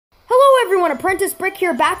everyone, Apprentice Brick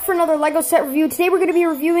here, back for another LEGO set review. Today we're going to be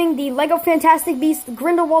reviewing the LEGO Fantastic Beasts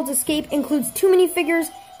Grindelwald's Escape. Includes 2 minifigures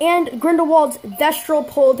and Grindelwald's Thestral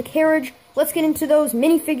pulled carriage. Let's get into those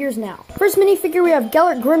minifigures now. First minifigure, we have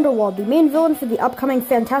Gellert Grindelwald, the main villain for the upcoming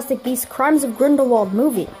Fantastic Beasts Crimes of Grindelwald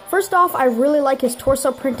movie. First off, I really like his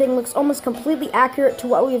torso printing, looks almost completely accurate to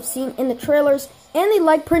what we have seen in the trailers, and the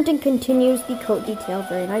leg printing continues the coat detail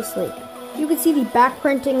very nicely. You can see the back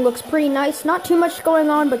printing looks pretty nice, not too much going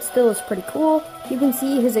on, but still is pretty cool. You can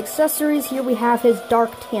see his accessories. Here we have his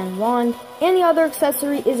dark tan wand, and the other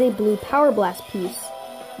accessory is a blue power blast piece,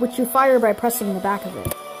 which you fire by pressing the back of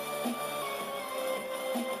it.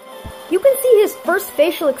 You can see his first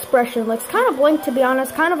facial expression looks kind of blank, to be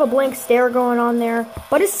honest, kind of a blank stare going on there,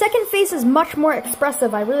 but his second face is much more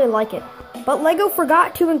expressive. I really like it. But LEGO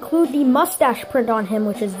forgot to include the mustache print on him,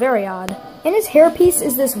 which is very odd. And his hairpiece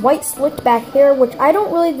is this white slicked back hair, which I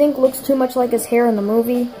don't really think looks too much like his hair in the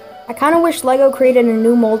movie. I kind of wish LEGO created a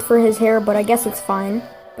new mold for his hair, but I guess it's fine.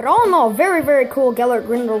 But all in all, very, very cool Gellert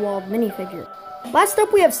Grindelwald minifigure. Last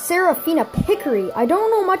up, we have Serafina Pickery. I don't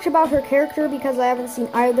know much about her character because I haven't seen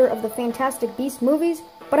either of the Fantastic Beasts movies,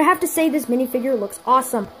 but I have to say this minifigure looks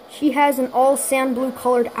awesome. She has an all sand blue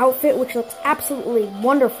colored outfit, which looks absolutely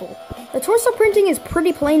wonderful. The torso printing is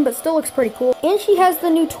pretty plain, but still looks pretty cool. And she has the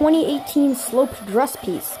new 2018 sloped dress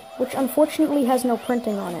piece, which unfortunately has no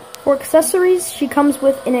printing on it. For accessories, she comes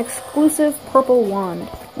with an exclusive purple wand,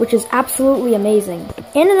 which is absolutely amazing.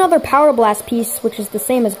 And another power blast piece, which is the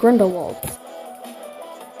same as Grindelwald's.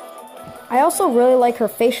 I also really like her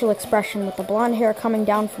facial expression with the blonde hair coming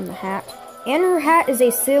down from the hat. And her hat is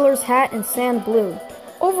a sailor's hat in sand blue.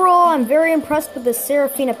 Overall, I'm very impressed with this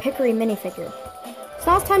Serafina Pickery minifigure. So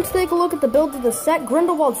now it's time to take a look at the build of the set,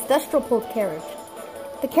 Grindelwald's Thestral pulled carriage.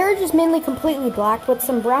 The carriage is mainly completely black with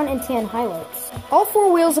some brown and tan highlights. All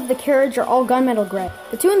 4 wheels of the carriage are all gunmetal gray.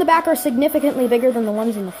 The 2 in the back are significantly bigger than the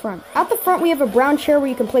ones in the front. At the front, we have a brown chair where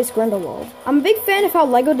you can place Grindelwald. I'm a big fan of how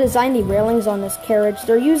LEGO designed the railings on this carriage.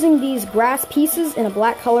 They're using these grass pieces in a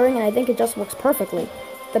black coloring, and I think it just works perfectly.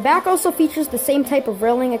 The back also features the same type of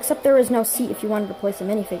railing, except there is no seat if you wanted to place a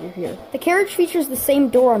minifigure here. The carriage features the same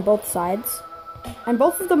door on both sides, and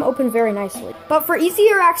both of them open very nicely. But for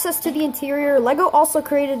easier access to the interior, LEGO also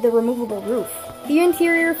created the removable roof. The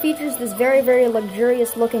interior features this very, very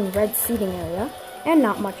luxurious looking red seating area, and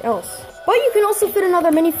not much else. But you can also fit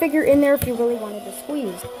another minifigure in there if you really wanted to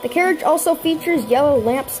squeeze. The carriage also features yellow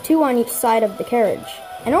lamps, 2 on each side of the carriage.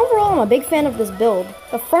 And overall, I'm a big fan of this build.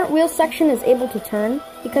 The front wheel section is able to turn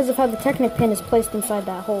because of how the Technic pin is placed inside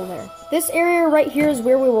that hole there. This area right here is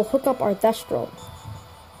where we will hook up our Thestral,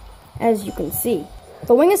 as you can see.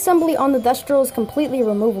 The wing assembly on the Thestral is completely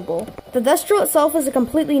removable. The Thestral itself is a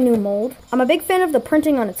completely new mold. I'm a big fan of the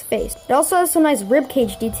printing on its face. It also has some nice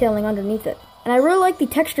ribcage detailing underneath it. And I really like the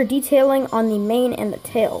texture detailing on the mane and the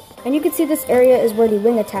tail. And you can see this area is where the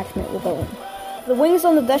wing attachment will go in. The wings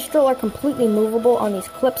on the Thestral are completely movable on these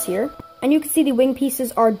clips here. And you can see the wing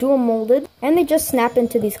pieces are dual molded, and they just snap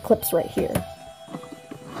into these clips right here.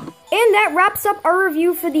 And that wraps up our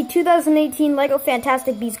review for the 2018 LEGO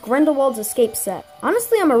Fantastic Beasts Grindelwald's Escape set.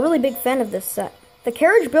 Honestly, I'm a really big fan of this set. The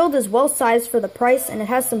carriage build is well sized for the price, and it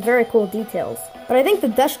has some very cool details. But I think the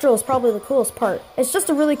Thestral is probably the coolest part. It's just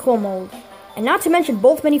a really cool mold. And not to mention,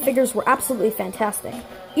 both minifigures were absolutely fantastic.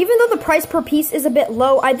 Even though the price per piece is a bit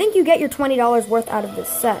low, I think you get your $20 worth out of this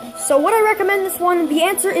set. So would I recommend this one? The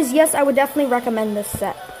answer is yes, I would definitely recommend this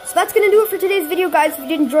set. So that's going to do it for today's video, guys. If you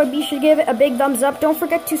did enjoy, be sure to give it a big thumbs up. Don't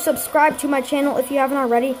forget to subscribe to my channel if you haven't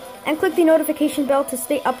already, and click the notification bell to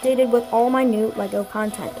stay updated with all my new LEGO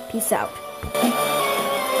content. Peace out.